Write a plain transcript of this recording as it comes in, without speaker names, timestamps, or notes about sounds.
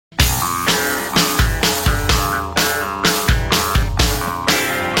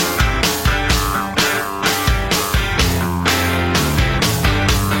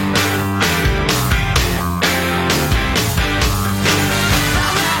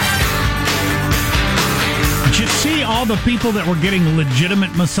see all the people that were getting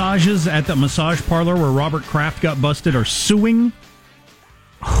legitimate massages at the massage parlor where Robert Kraft got busted are suing?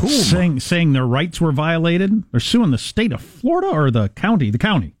 Saying their rights were violated? They're suing the state of Florida or the county? The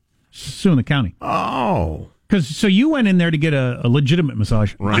county. Suing the county. Oh. So you went in there to get a legitimate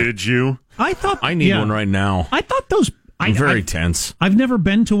massage. Right. Did you? I thought... I need one right now. I thought those... I'm very tense. I've never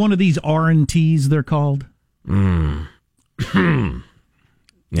been to one of these R&Ts, they're called.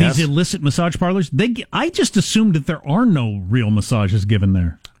 Yes. These illicit massage parlors. I just assumed that there are no real massages given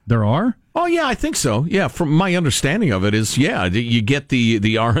there. There are? Oh, yeah, I think so. Yeah, from my understanding of it is, you get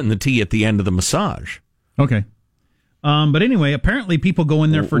the R and the T at the end of the massage. Okay. But anyway, apparently people go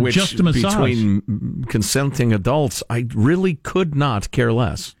in there for just a massage. Between consenting adults, I really could not care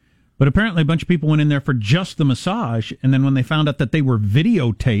less. But apparently a bunch of people went in there for just the massage, and then when they found out that they were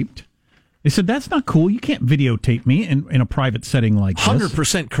videotaped, they said, that's not cool. You can't videotape me in a private setting like this.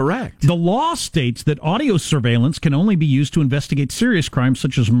 100% correct. The law states that audio surveillance can only be used to investigate serious crimes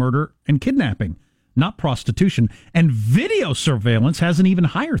such as murder and kidnapping, not prostitution. And video surveillance has an even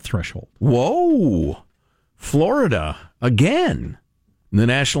higher threshold. Whoa. Florida, again, in the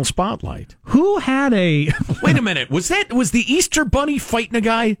national spotlight. Who had a... Wait a minute. Was the Easter Bunny fighting a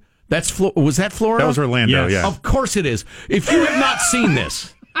guy? Was that Florida? That was Orlando, Yes. yeah. Of course it is. If you have not seen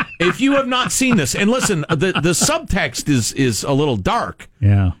this... and listen, the subtext is a little dark.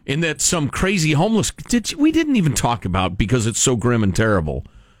 Yeah. In that some crazy homeless... we didn't even talk about because it's so grim and terrible.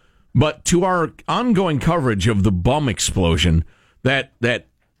 But to our ongoing coverage of the bum explosion, that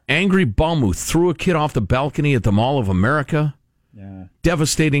angry bum who threw a kid off the balcony at the Mall of America,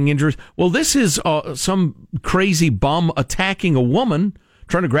 devastating injuries. Well, this is some crazy bum attacking a woman,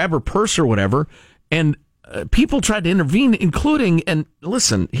 trying to grab her purse or whatever, and... people tried to intervene, including, and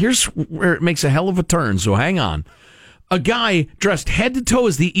listen, here's where it makes a hell of a turn, so hang on. A guy dressed head to toe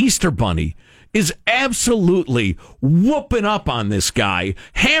as the Easter Bunny is absolutely whooping up on this guy,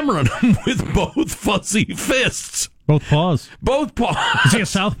 hammering him with both fuzzy fists. Both paws. Both paws. Is he a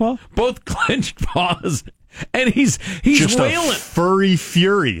southpaw? Both clenched paws. And he's just wailing. A furry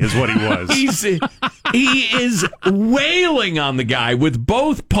fury is what he was. He is wailing on the guy with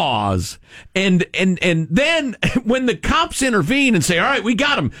both paws, and then when the cops intervene and say, "All right, we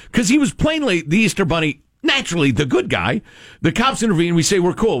got him," because he was plainly the Easter Bunny, naturally the good guy. The cops intervene. We say,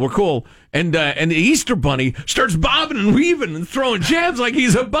 "We're cool," and the Easter Bunny starts bobbing and weaving and throwing jabs like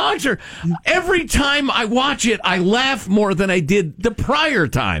he's a boxer. Every time I watch it, I laugh more than I did the prior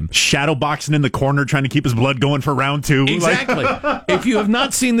time. Shadow boxing in the corner, trying to keep his blood going for round two. Exactly. If you have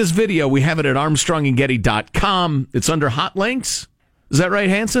not seen this video, we have it at ArmstrongandGetty.com. It's under hot links. Is that right,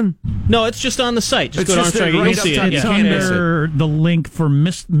 Hanson? No, it's just on the site. Just It's go to just Armstrong. right You'll up see top. it. It's Yeah. under the link for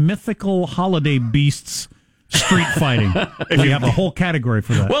mythical holiday beasts street fighting. We have a whole category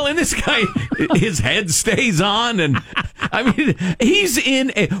for that. Well, and this guy, his head stays on, and I mean, he's in.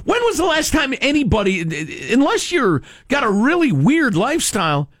 When was the last time anybody, unless you're got a really weird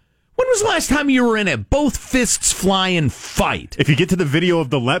lifestyle, when was the last time you were in a both fists flying fight? If you get to the video of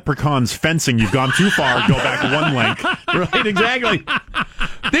the leprechauns fencing, you've gone too far. Go back one link. Right, exactly.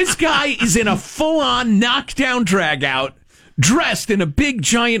 This guy is in a full-on knockdown drag-out, dressed in a big,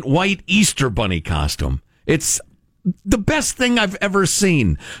 giant white Easter Bunny costume. It's the best thing I've ever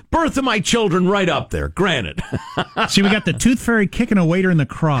seen. Birth of my children right up there, granted. See, we got the Tooth Fairy kicking a waiter in the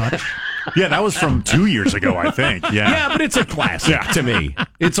crotch. Yeah, that was from 2 years ago, I think. Yeah, but it's a classic to me.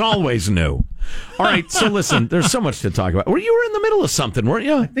 It's always new. All right, so listen, there's so much to talk about. You were in the middle of something, weren't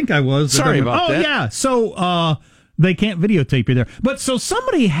you? I think I was. Sorry about that. Oh, yeah. So they can't videotape you there. But so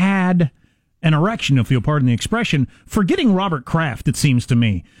somebody had an erection, if you'll pardon the expression, forgetting Robert Kraft, it seems to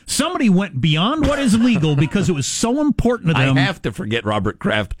me. Somebody went beyond what is legal because it was so important to them. I have to forget Robert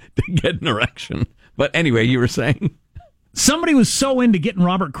Kraft to get an erection. But anyway, you were saying? Somebody was so into getting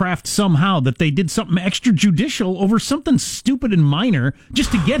Robert Kraft somehow that they did something extrajudicial over something stupid and minor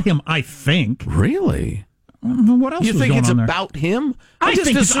just to get him, I think. Really? What else You was think going it's on there? about him? I just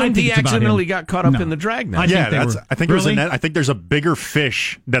think assumed he it's about accidentally him. got caught up No. in the dragnet. I think there's Really? I think there's a bigger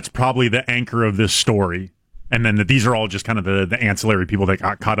fish that's probably the anchor of this story. And then these are all just kind of the ancillary people that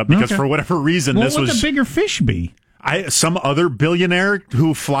got caught up because for whatever reason, Well, this what would was the bigger fish be? some other billionaire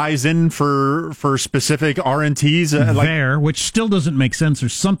who flies in for specific RNTs. There, which still doesn't make sense.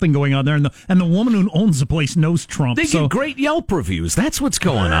 There's something going on there, and the woman who owns the place knows Trump. They get great Yelp reviews. That's what's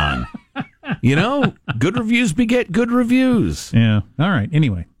going on. You know, good reviews beget good reviews. Yeah. All right.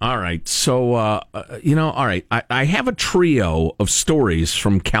 Anyway. All right. So, all right. I have a trio of stories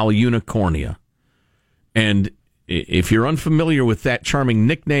from Cal Unicornia. And if you're unfamiliar with that charming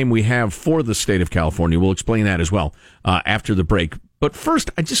nickname we have for the state of California, we'll explain that as well after the break. But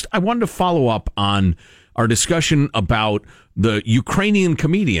first, I wanted to follow up on our discussion about the Ukrainian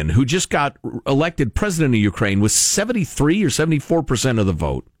comedian who just got elected president of Ukraine with 73 or 74% of the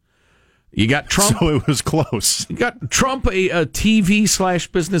vote. You got Trump. So it was close. You got Trump, a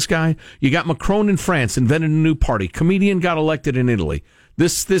TV/business guy. You got Macron in France, invented a new party. Comedian got elected in Italy.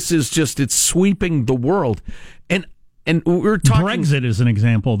 This is just, it's sweeping the world. And we're talking... Brexit is an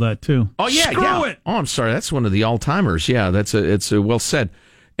example of that, too. Oh, yeah, Screw it! Oh, I'm sorry. That's one of the all-timers. Yeah, it's well said.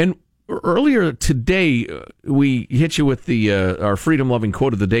 And earlier today, we hit you with our freedom-loving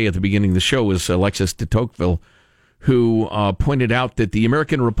quote of the day at the beginning of the show was Alexis de Tocqueville, who pointed out that the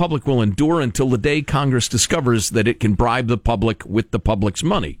American Republic will endure until the day Congress discovers that it can bribe the public with the public's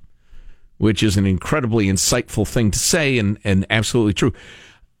money, which is an incredibly insightful thing to say and absolutely true.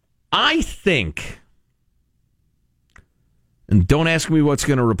 I think, and don't ask me what's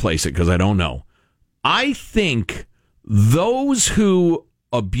going to replace it because I don't know, I think those who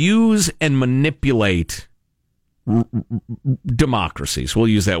abuse and manipulate democracies, we'll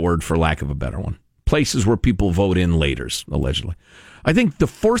use that word for lack of a better one, places where people vote in laters, allegedly. I think the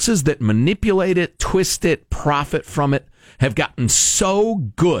forces that manipulate it, twist it, profit from it, have gotten so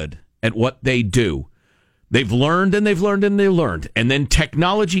good at what they do. They've learned and they've learned and they've learned. And then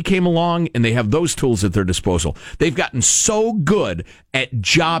technology came along and they have those tools at their disposal. They've gotten so good at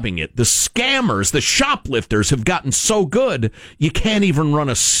jobbing it. The scammers, the shoplifters have gotten so good, you can't even run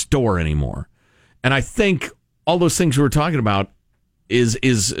a store anymore. And I think all those things we were talking about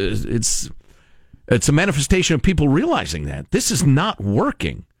it's a manifestation of people realizing that this is not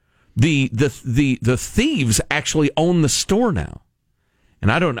working. The thieves actually own the store now,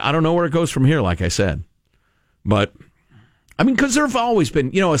 and I don't know where it goes from here. Like I said, but I mean, because there have always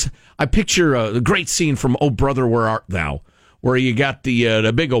been, I picture the great scene from "Oh Brother, Where Art Thou," where you got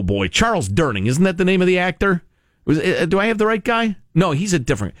the big old boy Charles Durning. Isn't that the name of the actor? Do I have the right guy? No, he's a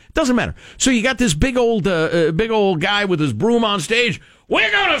different. Doesn't matter. So you got this big old guy with his broom on stage.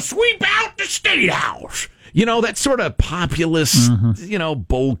 We're going to sweep out the State House. That sort of populist,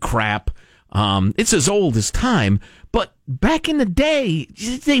 bull crap. It's as old as time. But back in the day,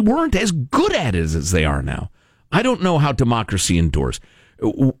 they weren't as good at it as they are now. I don't know how democracy endures.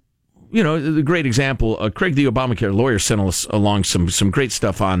 The great example, Craig, the Obamacare lawyer, sent us along some great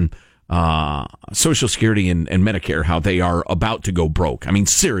stuff on Social Security and Medicare, how they are about to go broke. I mean,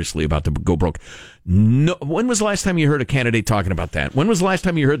 seriously about to go broke. No, when was the last time you heard a candidate talking about that? When was the last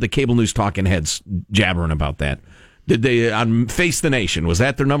time you heard the cable news talking heads jabbering about that? Did they on Face the Nation? Was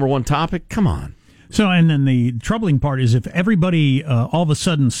that their number one topic? Come on. So, and then the troubling part is if everybody all of a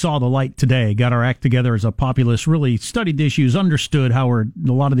sudden saw the light today, got our act together as a populace, really studied the issues, understood how a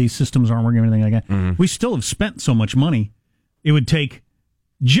lot of these systems aren't working, everything like that, we still have spent so much money, it would take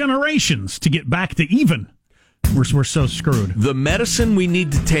generations to get back to even. We're so screwed. The medicine we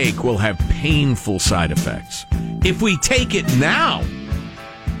need to take will have painful side effects. If we take it now,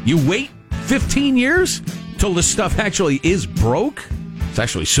 you wait 15 years till this stuff actually is broke. It's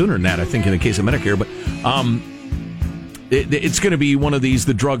actually sooner than that, I think, in the case of Medicare. But it's going to be one of these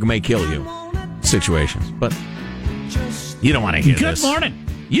the drug may kill you situations. But you don't want to hear this. Good morning.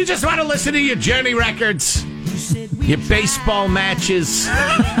 You just want to listen to your Journey records, your baseball matches.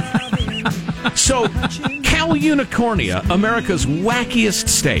 So, Cal Unicornia, America's wackiest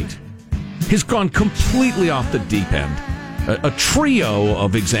state, has gone completely off the deep end. A trio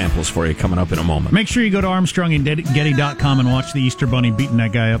of examples for you coming up in a moment. Make sure you go to ArmstrongandGetty.com and watch the Easter Bunny beating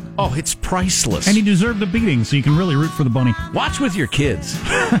that guy up. Oh, it's priceless. And he deserved a beating, so you can really root for the bunny. Watch with your kids.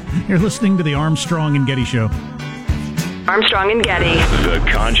 You're listening to the Armstrong and Getty Show. Armstrong and Getty. The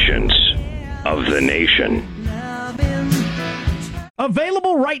conscience of the nation.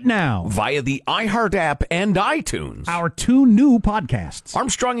 Available right now via the iHeart app and iTunes. Our 2 new podcasts.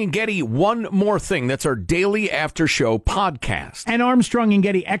 Armstrong and Getty, One More Thing. That's our daily after show podcast. And Armstrong and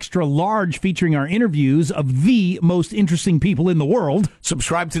Getty Extra Large, featuring our interviews of the most interesting people in the world.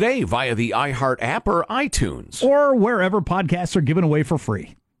 Subscribe today via the iHeart app or iTunes. Or wherever podcasts are given away for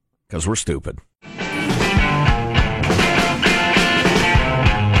free. Because we're stupid.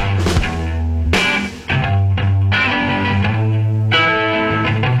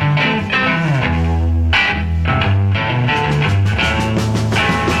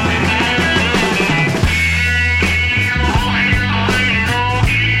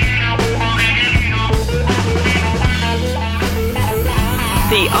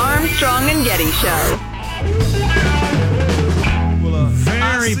 The Armstrong and Getty Show.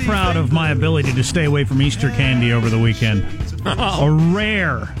 Very proud of my ability to stay away from Easter candy over the weekend. A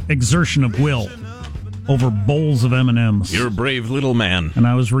rare exertion of will over bowls of M&Ms. You're a brave little man. And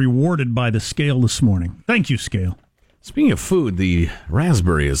I was rewarded by the scale this morning. Thank you, scale. Speaking of food, the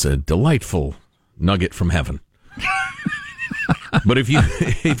raspberry is a delightful nugget from heaven. But if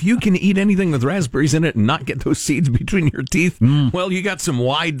you can eat anything with raspberries in it and not get those seeds between your teeth, well, you got some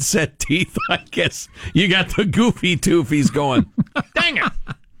wide set teeth, I guess. You got the goofy toofies going. Dang it.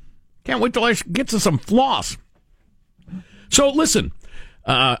 Can't wait till I get to some floss. So listen,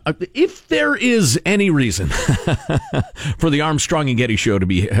 if there is any reason for the Armstrong and Getty show to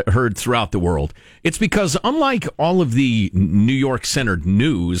be heard throughout the world, it's because unlike all of the New York-centered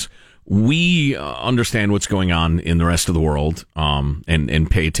news, we understand what's going on in the rest of the world and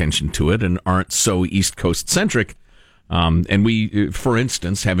pay attention to it and aren't so East Coast-centric. And we, for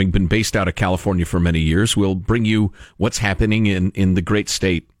instance, having been based out of California for many years, will bring you what's happening in the great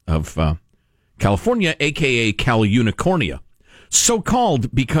state of California, a.k.a. Cal-Unicornia. So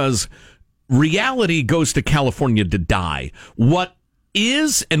called because reality goes to California to die. What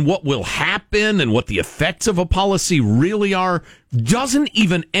is and what will happen and what the effects of a policy really are doesn't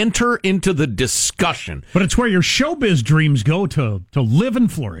even enter into the discussion. But it's where your showbiz dreams go to live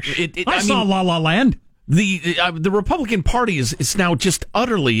and flourish. I saw La La Land. The Republican Party is now just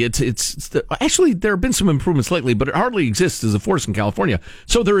utterly actually there have been some improvements lately, but it hardly exists as a force in California.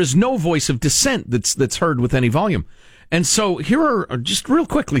 So there is no voice of dissent that's heard with any volume. And so here are just real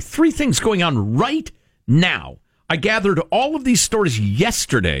quickly 3 things going on right now. I gathered all of these stories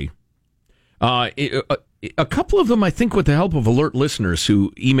yesterday. A couple of them, I think, with the help of alert listeners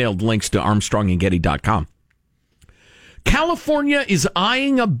who emailed links to ArmstrongandGetty.com. California is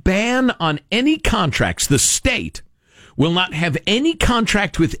eyeing a ban on any contracts. The state will not have any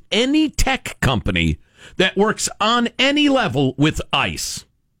contract with any tech company that works on any level with ICE.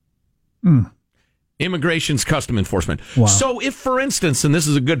 Immigration's Custom Enforcement. Wow. So if, for instance, and this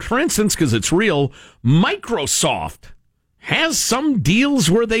is a good for instance because it's real, Microsoft has some deals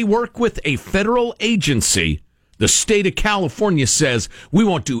where they work with a federal agency, the state of California says, we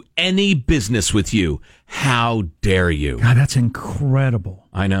won't do any business with you. How dare you? God, that's incredible.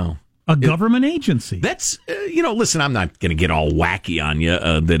 I know. A government agency. That's, listen, I'm not going to get all wacky on you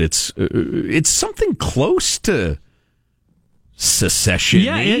that it's something close to secession.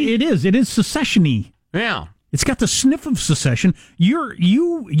 Yeah, it is. It is secession-y. Yeah. It's got the sniff of secession.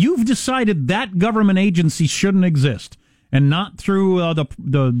 You've decided that government agency shouldn't exist, and not through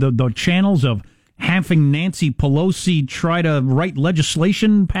the channels of having Nancy Pelosi try to write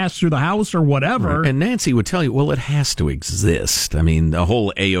legislation pass through the House or whatever. And Nancy would tell you, well, it has to exist. I mean, the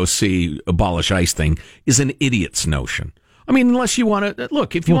whole AOC abolish ICE thing is an idiot's notion. I mean, unless you want to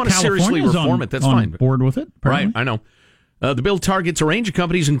look, if you want to seriously reform it, that's fine. Board with it, apparently. Right? I know. The bill targets a range of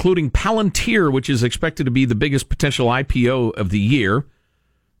companies, including Palantir, which is expected to be the biggest potential IPO of the year.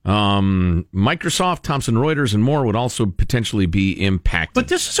 Microsoft, Thomson Reuters, and more would also potentially be impacted. But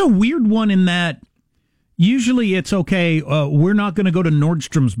this is a weird one in that usually it's okay, we're not going to go to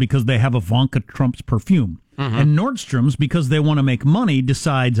Nordstrom's because they have Ivanka Trump's perfume. Mm-hmm. And Nordstrom's, because they want to make money,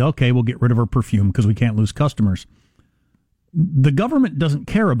 decides, okay, we'll get rid of her perfume because we can't lose customers. The government doesn't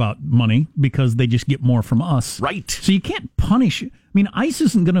care about money because they just get more from us. Right. So you can't punish. I mean, ICE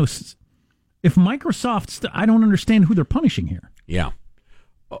isn't going to. If Microsoft's, I don't understand who they're punishing here. Yeah.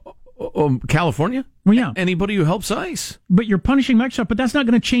 California? Well, yeah. Anybody who helps ICE. But you're punishing Microsoft, but that's not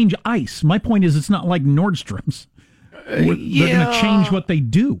going to change ICE. My point is, it's not like Nordstrom's. They're going to change what they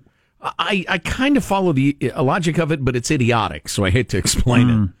do. I kind of follow the logic of it, but it's idiotic, so I hate to explain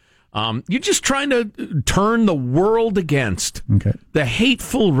it. You're just trying to turn the world against the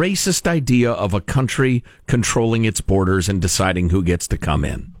hateful, racist idea of a country controlling its borders and deciding who gets to come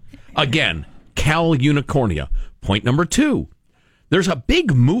in. Again, Cal-Unicornia. Point number 2. There's a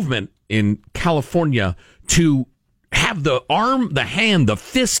big movement in California to have the arm, the hand, the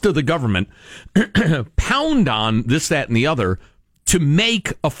fist of the government pound on this, that, and the other to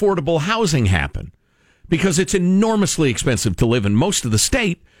make affordable housing happen. Because it's enormously expensive to live in most of the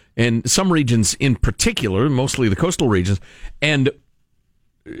state, and some regions in particular, mostly the coastal regions, and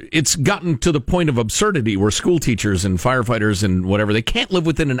it's gotten to the point of absurdity where school teachers and firefighters and whatever, they can't live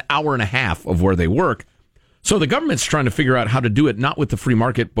within an hour and a half of where they work. So the government's trying to figure out how to do it, not with the free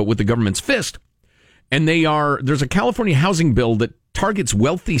market, but with the government's fist. And there's a California housing bill that targets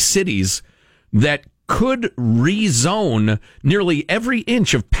wealthy cities that could rezone nearly every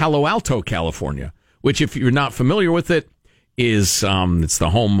inch of Palo Alto, California, which, if you're not familiar with it, is it's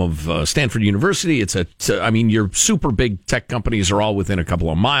the home of Stanford University. Your super big tech companies are all within a couple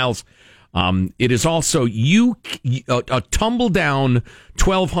of miles. It is also a tumble down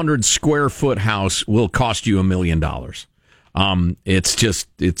 1,200 square foot house will cost you $1 million.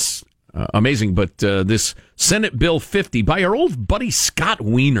 It's amazing. But this Senate Bill 50 by our old buddy Scott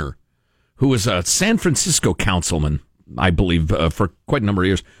Wiener, who was a San Francisco councilman, I believe, for quite a number of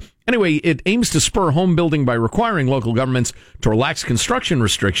years, Anyway, it aims to spur home building by requiring local governments to relax construction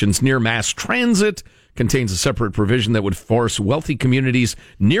restrictions near mass transit. Contains a separate provision that would force wealthy communities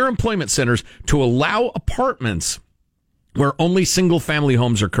near employment centers to allow apartments where only single-family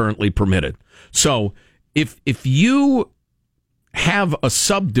homes are currently permitted. So if you have a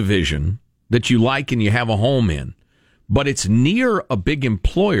subdivision that you like and you have a home in, but it's near a big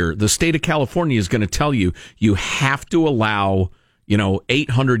employer, the state of California is going to tell you you have to allow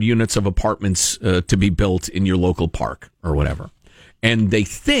 800 units of apartments to be built in your local park or whatever. And they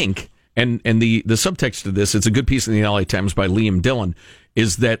think, and the subtext of this, it's a good piece in the LA Times by Liam Dillon,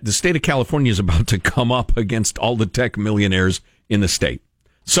 is that the state of California is about to come up against all the tech millionaires in the state.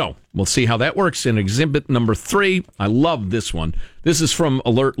 So we'll see how that works. In exhibit number 3, I love this one. This is from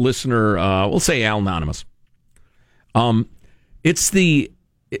alert listener, we'll say Anonymous. It's the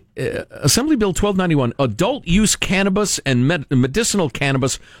Assembly Bill 1291, Adult Use Cannabis and Medicinal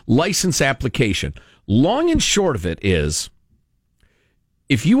Cannabis License Application. Long and short of it is,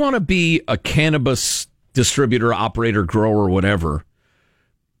 if you want to be a cannabis distributor, operator, grower, whatever,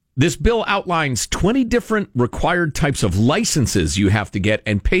 this bill outlines 20 different required types of licenses you have to get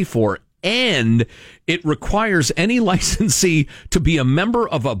and pay for, and it requires any licensee to be a member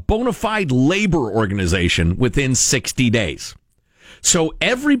of a bona fide labor organization within 60 days. So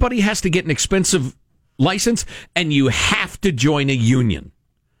everybody has to get an expensive license, and you have to join a union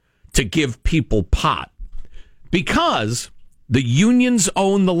to give people pot, because the unions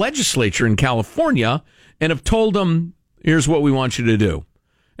own the legislature in California and have told them, here's what we want you to do.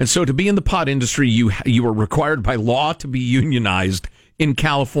 And so to be in the pot industry, you are required by law to be unionized in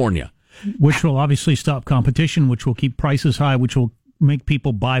California. Which will obviously stop competition, which will keep prices high, which will make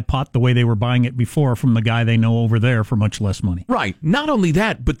people buy pot the way they were buying it before from the guy they know over there for much less money. Right. Not only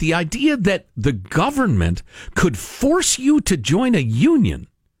that, but the idea that the government could force you to join a union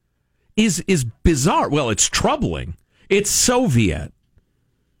is bizarre. Well, it's troubling. It's Soviet.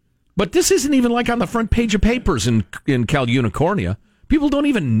 But this isn't even like on the front page of papers in Cal Unicornia. People don't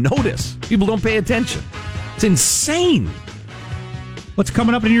even notice. People don't pay attention. It's insane. What's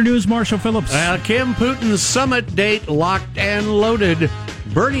coming up in your news, Marshall Phillips? Kim Putin's summit date locked and loaded.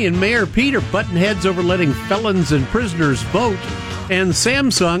 Bernie and Mayor Pete are butting heads over letting felons and prisoners vote. And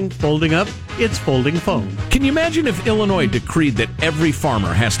Samsung folding up its folding phone. Can you imagine if Illinois decreed that every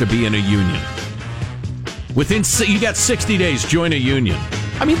farmer has to be in a union? You got 60 days, join a union.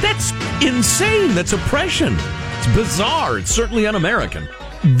 I mean, that's insane. That's oppression. It's bizarre. It's certainly un-American.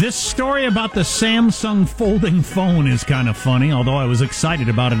 This story about the Samsung folding phone is kind of funny, although I was excited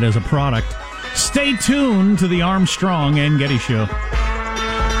about it as a product. Stay tuned to the Armstrong and Getty Show.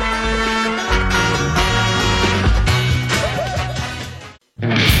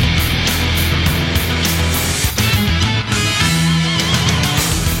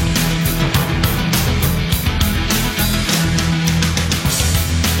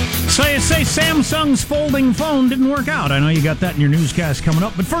 So you say Samsung's folding phone didn't work out. I know you got that in your newscast coming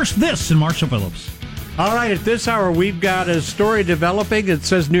up. But first, this in Marshall Phillips. All right, at this hour, we've got a story developing that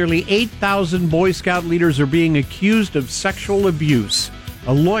says nearly 8,000 Boy Scout leaders are being accused of sexual abuse.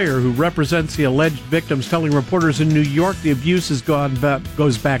 A lawyer who represents the alleged victims telling reporters in New York the abuse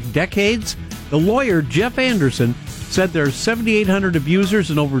goes back decades. The lawyer, Jeff Anderson, said there are 7,800 abusers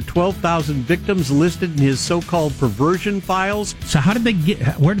and over 12,000 victims listed in his so-called perversion files. So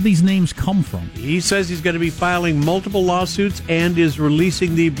where did these names come from? He says he's going to be filing multiple lawsuits and is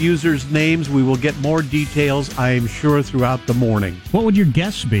releasing the abusers' names. We will get more details, I am sure, throughout the morning. What would your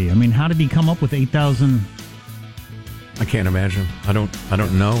guess be? I mean, how did he come up with 8,000? I can't imagine. I don't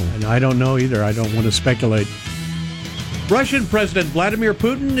know. And I don't know either. I don't want to speculate. Russian President Vladimir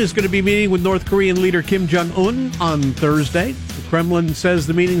Putin is going to be meeting with North Korean leader Kim Jong-un on Thursday. The Kremlin says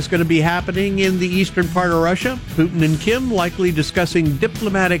the meeting is going to be happening in the eastern part of Russia. Putin and Kim likely discussing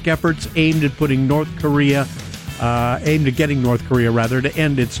diplomatic efforts aimed at getting North Korea to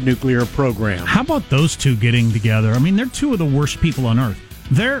end its nuclear program. How about those two getting together? I mean, they're two of the worst people on earth.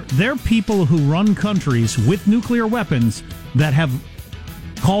 They're people who run countries with nuclear weapons that have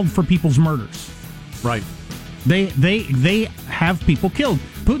called for people's murders. Right. They have people killed.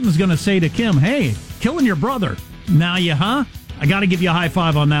 Putin's going to say to Kim, "Hey, killing your brother. Now I got to give you a high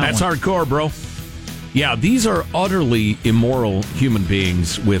five on that. That's one." hardcore, bro. Yeah, these are utterly immoral human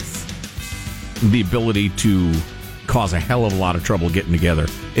beings with the ability to cause a hell of a lot of trouble getting together.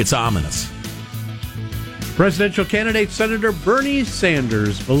 It's ominous. Presidential candidate Senator Bernie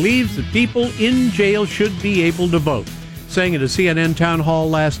Sanders believes that people in jail should be able to vote. Saying at a CNN town hall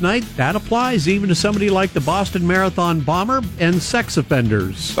last night, that applies even to somebody like the Boston Marathon bomber and sex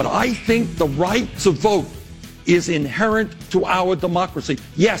offenders. But I think the right to vote is inherent to our democracy.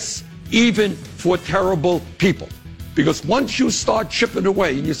 Yes, even for terrible people. Because once you start chipping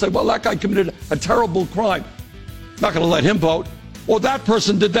away and you say, well, that guy committed a terrible crime, not going to let him vote. Or that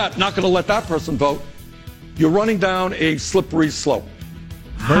person did that, not going to let that person vote. You're running down a slippery slope.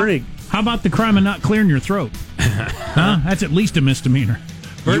 Bernie. How about the crime of not clearing your throat? Huh? That's at least a misdemeanor.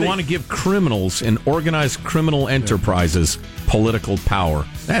 You want to give criminals and organized criminal enterprises political power.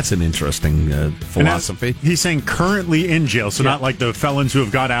 That's an interesting philosophy. He's saying currently in jail, so not like the felons who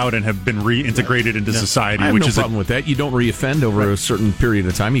have got out and have been reintegrated into society. I have which no is problem with that. You don't reoffend over a certain period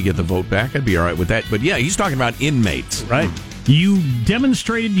of time. You get the vote back. I'd be all right with that. But yeah, he's talking about inmates. Right. You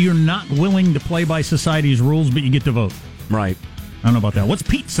demonstrated you're not willing to play by society's rules, but you get to vote. Right. I don't know about that. What's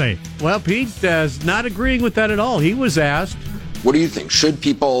Pete say? Well, Pete is not agreeing with that at all. He was asked, what do you think? Should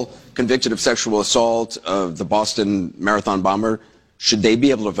people convicted of sexual assault of the Boston Marathon bomber, should they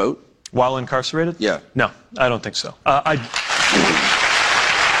be able to vote? While incarcerated? Yeah. No, I don't think so.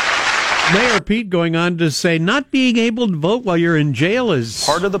 Mayor Pete going on to say not being able to vote while you're in jail is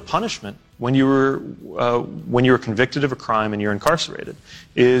part of the punishment when you were convicted of a crime and you're incarcerated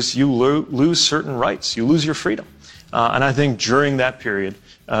is you lose certain rights. You lose your freedom. And I think during that period,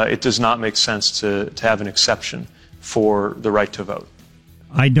 it does not make sense to have an exception for the right to vote.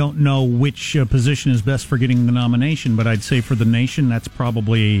 I don't know which position is best for getting the nomination, but I'd say for the nation, that's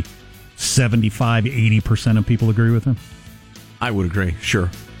probably 75-80% of people agree with him. I would agree,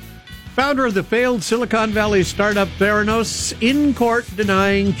 sure. Founder of the failed Silicon Valley startup Theranos in court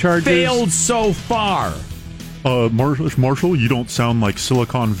denying charges. Failed so far. Marshall, you don't sound like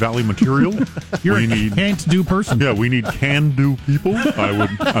Silicon Valley material. You're a can't-do person. Yeah, we need can-do people. I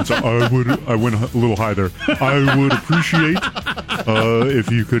went a little high there. I would appreciate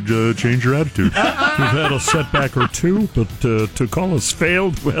if you could change your attitude. We've had a setback or two, but to call us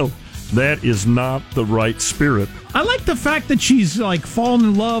failed, well, that is not the right spirit. I like the fact that she's like fallen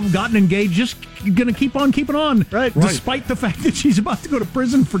in love, gotten engaged, just gonna keep on keeping on. Right. Despite the fact that she's about to go to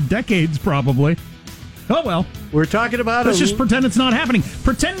prison for decades, probably. Oh, well. We're talking about... Let's just pretend it's not happening.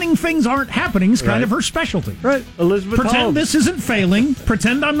 Pretending things aren't happening is kind of her specialty. Right. Elizabeth Pretend Holmes. this isn't failing.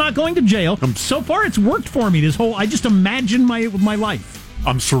 Pretend I'm not going to jail. So far, it's worked for me. I just imagine my life.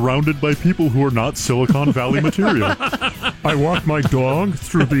 I'm surrounded by people who are not Silicon Valley material. I walk my dog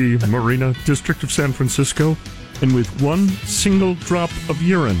through the Marina District of San Francisco, and with one single drop of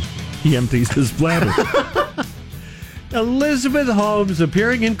urine, he empties his bladder. Elizabeth Holmes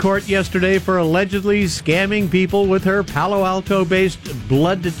appearing in court yesterday for allegedly scamming people with her Palo Alto-based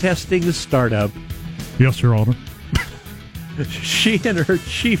blood testing startup. Yes, Your Honor. She and her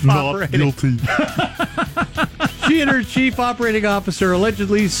chief Not guilty. She and her chief operating officer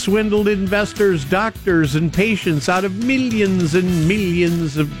allegedly swindled investors, doctors, and patients out of millions and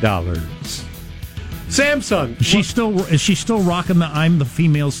millions of dollars. Samsung. Is she still rocking the "I'm the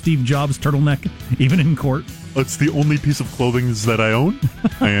female Steve Jobs" turtleneck, even in court? It's the only piece of clothing that I own,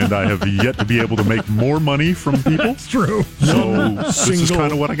 and I have yet to be able to make more money from people. It's true. So this is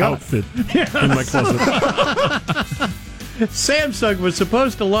kind of what I got. Outfit in my closet. Samsung was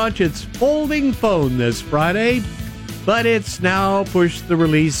supposed to launch its folding phone this Friday, but it's now pushed the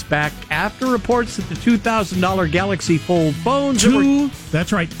release back after reports that the $2,000 Galaxy Fold phones...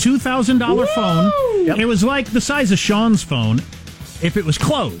 That's right, $2,000 phone. Yep. It was like the size of Sean's phone if it was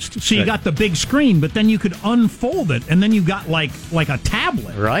closed. So you got the big screen, but then you could unfold it, and then you got like a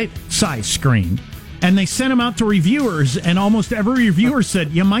tablet size screen. And they sent them out to reviewers, and almost every reviewer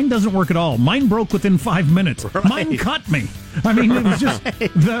said, yeah, mine doesn't work at all. Mine broke within 5 minutes. Right. Mine cut me. I mean, it was just,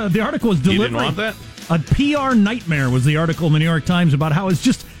 the article was delivering. You didn't want that? A PR nightmare was the article in the New York Times about how it's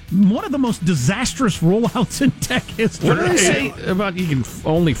just one of the most disastrous rollouts in tech history. What did I say about you can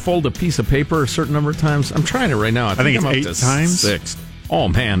only fold a piece of paper a certain number of times? I'm trying it right now. I think it's I'm 8 up to times. 6. Oh,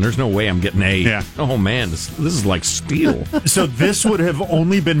 man, there's no way I'm getting 8. Yeah. Oh, man, this is like steel. So this would have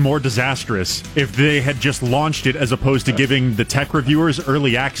only been more disastrous if they had just launched it as opposed to giving the tech reviewers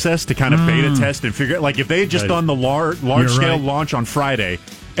early access to kind of beta test and figure... Like, if they had just done the large-scale launch on Friday...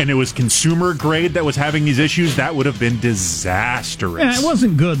 and it was consumer grade that was having these issues, that would have been disastrous. Yeah, it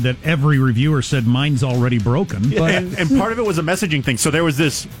wasn't good that every reviewer said mine's already broken. But and part of it was a messaging thing. So there was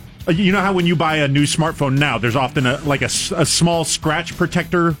this, you know how when you buy a new smartphone now, there's often a small scratch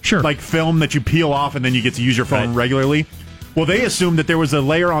protector like film that you peel off and then you get to use your phone regularly. Well, they assumed that there was a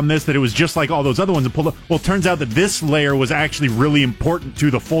layer on this that it was just like all those other ones and pulled up. Well, it turns out that this layer was actually really important to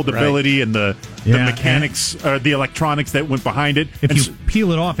the foldability and the mechanics, the electronics that went behind it. If you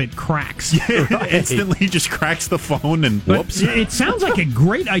peel it off, it cracks. Instantly just cracks the phone and whoops. It sounds like a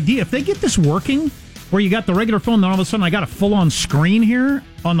great idea. If they get this working, where you got the regular phone, then all of a sudden I got a full-on screen here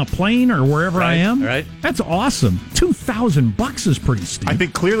on the plane or wherever I am. Right. That's awesome. $2,000 is pretty steep. I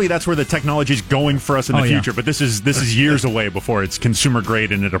think clearly that's where the technology is going for us in the future, but this is years away before it's consumer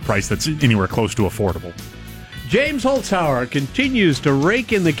grade and at a price that's anywhere close to affordable. James Holzhauer continues to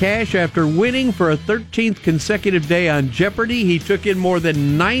rake in the cash after winning for a 13th consecutive day on Jeopardy. He took in more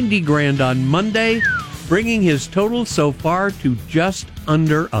than $90,000 on Monday, bringing his total so far to just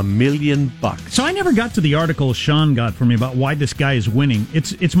under $1 million. So I never got to the article Sean got for me about why this guy is winning.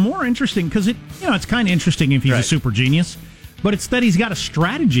 It's more interesting because it's kind of interesting if he's a super genius, but it's that he's got a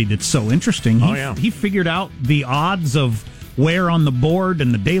strategy that's so interesting. He figured out the odds of where on the board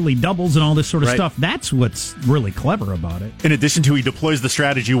and the daily doubles and all this sort of stuff. That's what's really clever about it. In addition to, he deploys the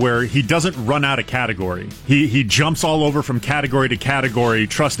strategy where he doesn't run out of category. He jumps all over from category to category,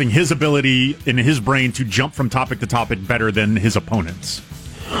 trusting his ability in his brain to jump from topic to topic better than his opponents.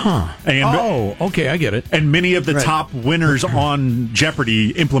 Okay, I get it. And many of the top winners on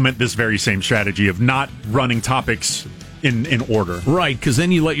Jeopardy implement this very same strategy of not running topics in order. Right, because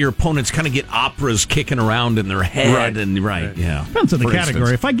then you let your opponents kind of get operas kicking around in their head. Yeah. Depends on the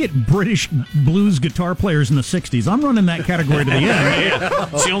category. If I get British blues guitar players in the 60s, I'm running that category to the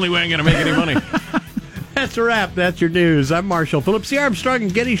end. It's the only way I'm going to make any money. That's a wrap. That's your news. I'm Marshall Phillips, the Armstrong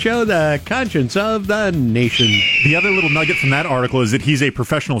and Getty Show, the conscience of the nation. The other little nugget from that article is that he's a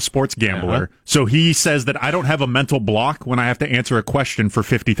professional sports gambler. So he says that I don't have a mental block when I have to answer a question for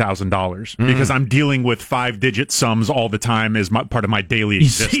 $50,000 because I'm dealing with 5-digit sums all the time as part of my daily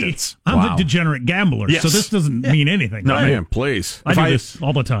existence. See, I'm a degenerate gambler, so this doesn't mean anything. No, man, please. I do this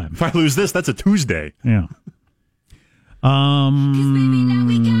all the time. If I lose this, that's a Tuesday. Yeah.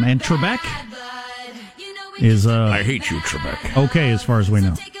 And Trebek is I hate you, Trebek. Okay, as far as we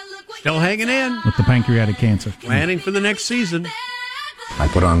know, still hanging in with the pancreatic cancer, planning for the next season. I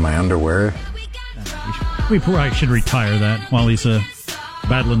put on my underwear. We probably should retire that while he's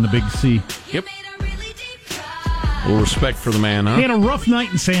battling the big C. Yep. A little respect for the man, huh? He had a rough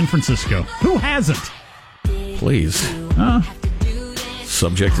night in San Francisco. Who hasn't? Please.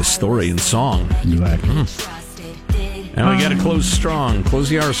 Subject to story and song. Exactly. Now we got to close strong. Close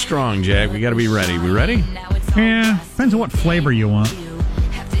the hour strong, Jack. We got to be ready. We ready? Yeah. Depends on what flavor you want.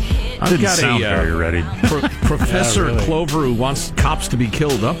 I've got very ready. Professor Clover who wants cops to be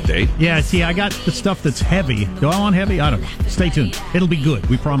killed update. Yeah, see, I got the stuff that's heavy. Do I want heavy? I don't know. Stay tuned. It'll be good.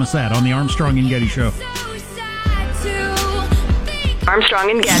 We promise that on the Armstrong and Getty Show.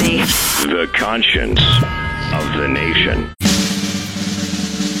 Armstrong and Getty. The conscience of the nation.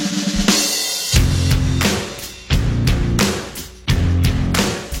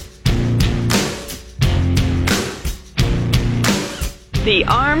 The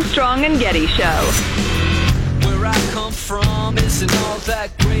Armstrong and Getty Show. Where I come from isn't all that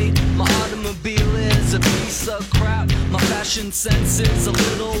great. My automobile is a piece of crap. My fashion sense is a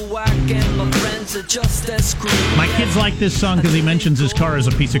little whack, and my friends are just as screwed. My kids like this song because he mentions his car is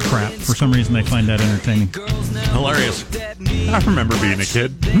a piece of crap. For some reason, they find that entertaining. Hilarious. I remember being a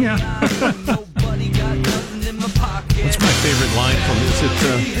kid. Yeah. What's my favorite line from this?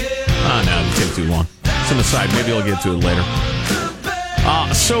 No, it's taking too long. It's an aside. Maybe I'll get to it later.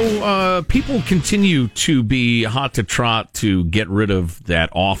 So people continue to be hot to trot to get rid of that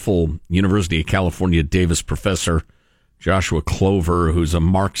awful University of California Davis professor, Joshua Clover, who's a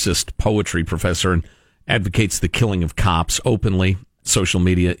Marxist poetry professor and advocates the killing of cops openly, social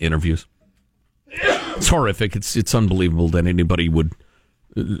media interviews. It's horrific. It's unbelievable that anybody would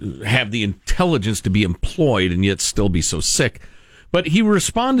have the intelligence to be employed and yet still be so sick. But he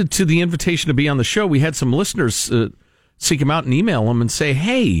responded to the invitation to be on the show. We had some listeners seek him out and email him and say,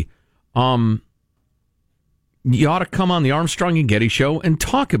 hey, you ought to come on the Armstrong and Getty Show and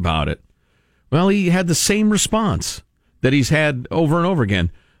talk about it. Well, he had the same response that he's had over and over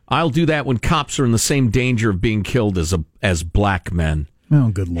again. I'll do that when cops are in the same danger of being killed as black men. Oh,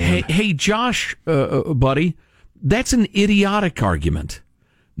 good Lord. Hey, Josh, buddy, that's an idiotic argument.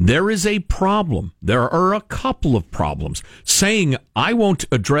 There is a problem. There are a couple of problems. Saying I won't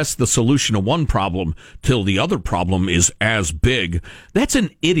address the solution to one problem till the other problem is as big, that's an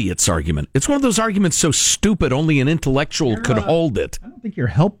idiot's argument. It's one of those arguments so stupid only an intellectual could hold it. I don't think your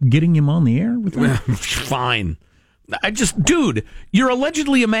help getting him on the air with that. Fine. Dude, you're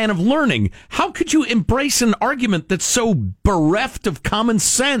allegedly a man of learning. How could you embrace an argument that's so bereft of common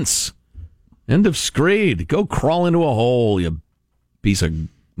sense? End of screed. Go crawl into a hole, you piece of...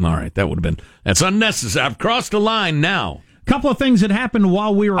 All right, that's unnecessary. I've crossed a line now. A couple of things that happened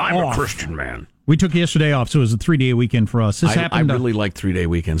while we were off. I'm a Christian man. We took yesterday off, so it was a 3-day weekend for us. I really like 3-day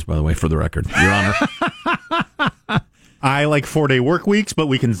weekends, by the way, for the record, Your Honor. I like 4-day work weeks, but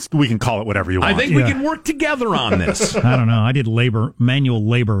we can call it whatever you want. I think we can work together on this. I don't know. I did manual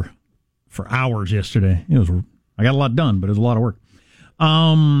labor for hours yesterday. I got a lot done, but it was a lot of work.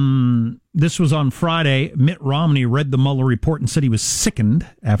 This was on Friday. Mitt Romney read the Mueller report and said he was sickened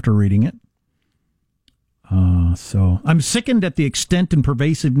after reading it. So I'm sickened at the extent and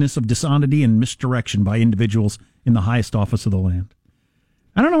pervasiveness of dishonesty and misdirection by individuals in the highest office of the land.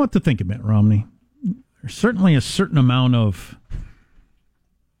 I don't know what to think of Mitt Romney. There's certainly a certain amount of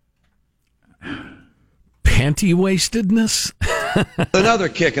panty-wastedness. Another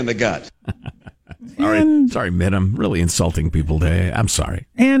kick in the gut. Sorry, Mitt. I'm really insulting people today. I'm sorry.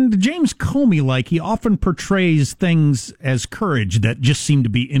 And James Comey, he often portrays things as courage that just seem to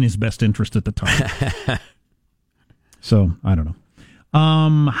be in his best interest at the time. So, I don't know.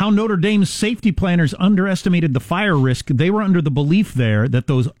 How Notre Dame's safety planners underestimated the fire risk. They were under the belief there that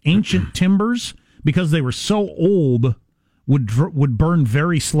those ancient timbers, because they were so old, would burn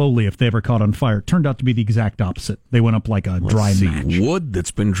very slowly if they ever caught on fire. It turned out to be the exact opposite. They went up like a dry match. Wood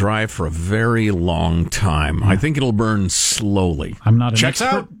that's been dry for a very long time. Yeah. I think it'll burn slowly. I'm not an Checks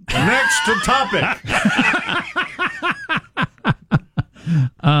expert. out. Next topic.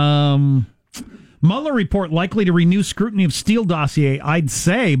 Mueller report likely to renew scrutiny of Steele dossier. I'd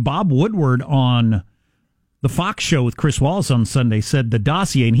say Bob Woodward on the Fox show with Chris Wallace on Sunday said the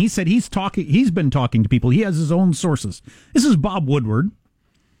dossier, and he said he's been talking to people. He has his own sources. This is Bob Woodward,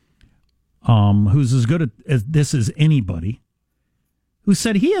 who's as good at this as anybody, who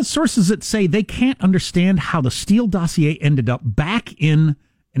said he has sources that say they can't understand how the Steele dossier ended up back in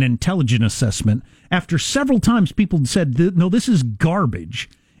an intelligence assessment after several times people said, no, this is garbage.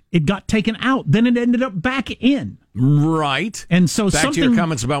 It got taken out. Then it ended up back in. Right. And so back to your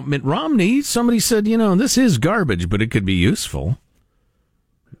comments about Mitt Romney, somebody said, this is garbage, but it could be useful.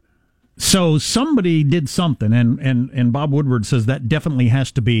 So somebody did something, and Bob Woodward says that definitely has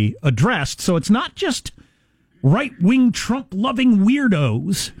to be addressed. So it's not just right-wing Trump-loving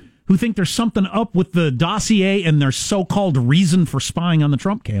weirdos who think there's something up with the dossier and their so-called reason for spying on the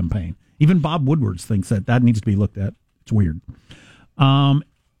Trump campaign. Even Bob Woodward thinks that needs to be looked at. It's weird.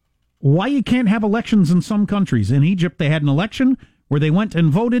 Why you can't have elections in some countries. In Egypt, they had an election where they went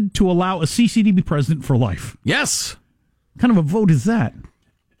and voted to allow a Sisi to be president for life. Yes. What kind of a vote is that?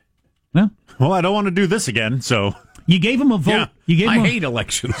 Well, I don't want to do this again, so... You gave him a vote. Yeah, I hate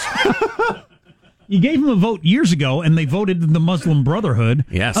elections. You gave him a vote years ago, and they voted in the Muslim Brotherhood.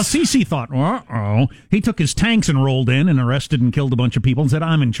 Yes. Sisi thought, he took his tanks and rolled in and arrested and killed a bunch of people and said,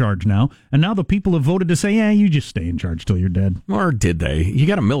 I'm in charge now. And now the people have voted to say, you just stay in charge till you're dead. Or did they? You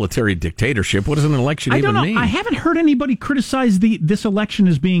got a military dictatorship. What does an election even mean? I haven't heard anybody criticize this election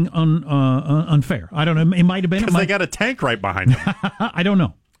as being unfair. I don't know. It might have been. Because they got a tank right behind them. I don't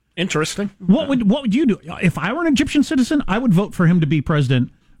know. Interesting. What would you do? If I were an Egyptian citizen, I would vote for him to be president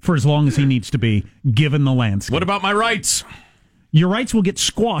for as long as he needs to be, given the landscape. What about my rights? Your rights will get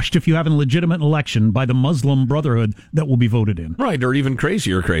squashed if you have a legitimate election by the Muslim Brotherhood that will be voted in. Right, or even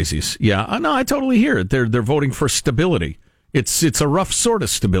crazier crazies. Yeah, no, I totally hear it. They're voting for stability. It's a rough sort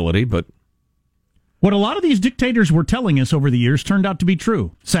of stability, but... What a lot of these dictators were telling us over the years turned out to be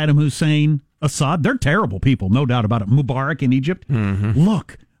true. Saddam Hussein, Assad, they're terrible people, no doubt about it. Mubarak in Egypt. Mm-hmm.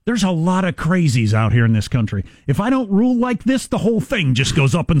 Look, there's a lot of crazies out here in this country. If I don't rule like this, the whole thing just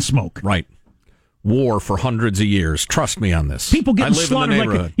goes up in smoke. Right. War for hundreds of years. Trust me on this. People getting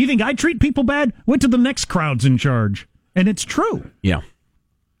slaughtered. You think I treat people bad? Wait till the next crowd's in charge. And it's true. Yeah.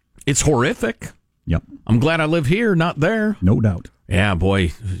 It's horrific. Yep. I'm glad I live here, not there. No doubt. Yeah,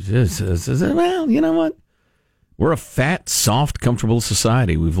 boy. Well, you know what? We're a fat, soft, comfortable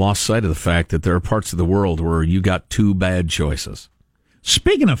society. We've lost sight of the fact that there are parts of the world where you got two bad choices.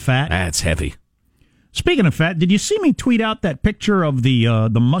 Speaking of fat... That's heavy. Speaking of fat, did you see me tweet out that picture of the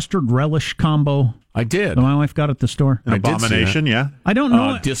mustard relish combo? I did. That my wife got at the store. An abomination, yeah. I don't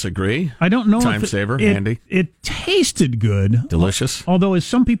know. Disagree. I don't know. Time saver, handy. It tasted good. Delicious. Although, as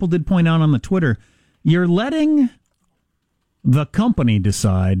some people did point out on the Twitter, you're letting the company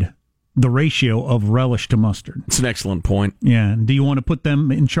decide the ratio of relish to mustard. It's an excellent point. Yeah. Do you want to put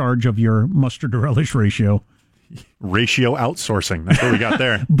them in charge of your mustard to relish ratio? Ratio outsourcing. That's what we got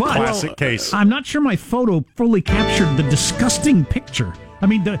there. But, classic case. I'm not sure my photo fully captured the disgusting picture. I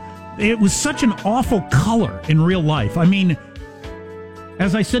mean, it was such an awful color in real life. I mean,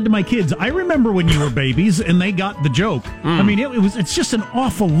 as I said to my kids, I remember when you were babies and they got the joke. I mean, it's just an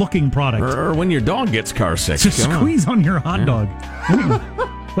awful looking product. Or when your dog gets car sick. To squeeze on your hot dog.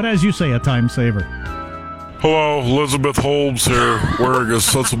 But as you say, a time saver. Hello, Elizabeth Holmes here, wearing a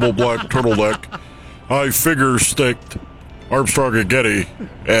sensible black turtleneck. I figure staked Armstrong and Getty,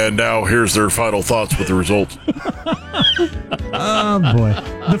 and now here's their final thoughts with the results. Oh, boy.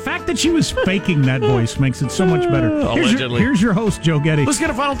 The fact that she was faking that voice makes it so much better. Allegedly. Here's your host, Joe Getty. Let's get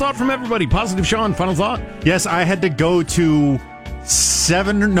a final thought from everybody. Positive Sean, final thought? Yes, I had to go to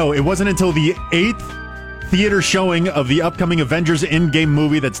it wasn't until the 8th theater showing of the upcoming Avengers Endgame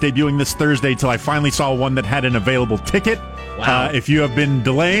movie that's debuting this Thursday till I finally saw one that had an available ticket. Wow. If you have been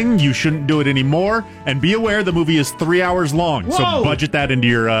delaying, you shouldn't do it anymore. And be aware the movie is 3 hours long, Whoa. so budget that into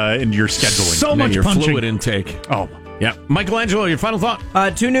your scheduling. So much your punching. fluid intake. Oh, yeah. Michelangelo, your final thought?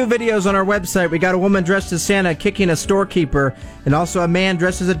 2 new videos on our website. We got a woman dressed as Santa kicking a storekeeper, and also a man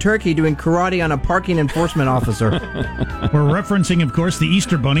dressed as a turkey doing karate on a parking enforcement officer. We're referencing, of course, the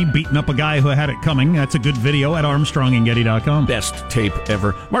Easter Bunny beating up a guy who had it coming. That's a good video at ArmstrongandGetty.com. Best tape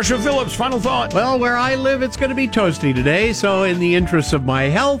ever. Marshall Phillips, final thought? Well, where I live, it's going to be toasty today, so in the interest of my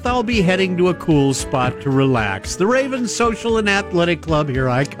health, I'll be heading to a cool spot to relax. The Ravens Social and Athletic Club, here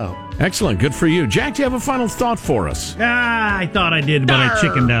I come. Excellent. Good for you. Jack, do you have a final thought for us? I thought I did, but I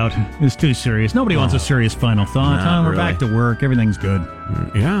chickened out. It was too serious. Nobody wants a serious final thought. We're back to work. Everything's good.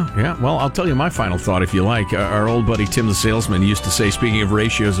 Yeah. Well, I'll tell you my final thought if you like. Our old buddy Tim the salesman used to say, speaking of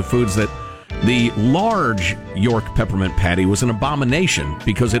ratios of foods, that the large York peppermint patty was an abomination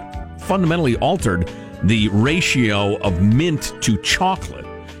because it fundamentally altered the ratio of mint to chocolate.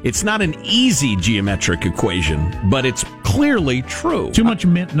 It's not an easy geometric equation, but it's clearly true. Too much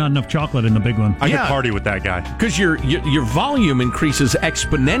mint, not enough chocolate in the big one. I could party with that guy. Because your volume increases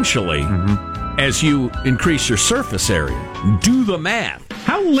exponentially as you increase your surface area. Do the math.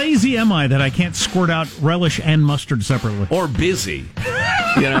 How lazy am I that I can't squirt out relish and mustard separately? Or busy.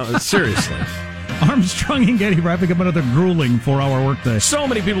 Seriously. Armstrong and Getty wrapping up another grueling 4-hour workday. So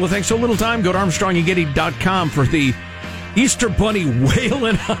many people think so little time. Go to ArmstrongandGetty.com for the Easter Bunny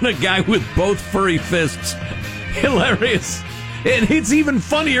wailing on a guy with both furry fists. Hilarious. And it's even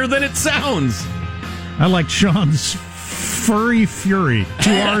funnier than it sounds. I like Sean's furry fury.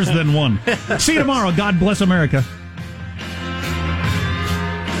 2 R's than 1. See you tomorrow. God bless America.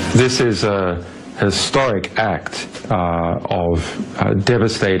 This is a historic act of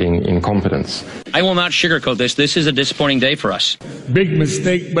devastating incompetence. I will not sugarcoat this. This is a disappointing day for us. Big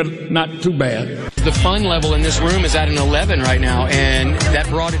mistake, but not too bad. The fun level in this room is at an 11 right now, and that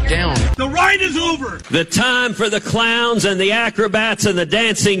brought it down. The ride is over. The time for the clowns and the acrobats and the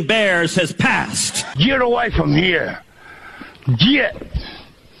dancing bears has passed. Get away from here. Get.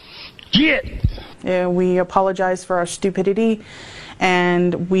 We apologize for our stupidity,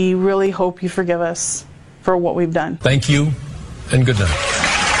 and we really hope you forgive us for what we've done. Thank you, and good night.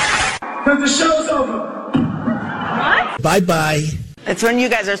 Because the show's over. What? Bye-bye. It's when you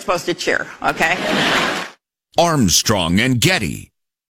guys are supposed to cheer, okay? Armstrong and Getty.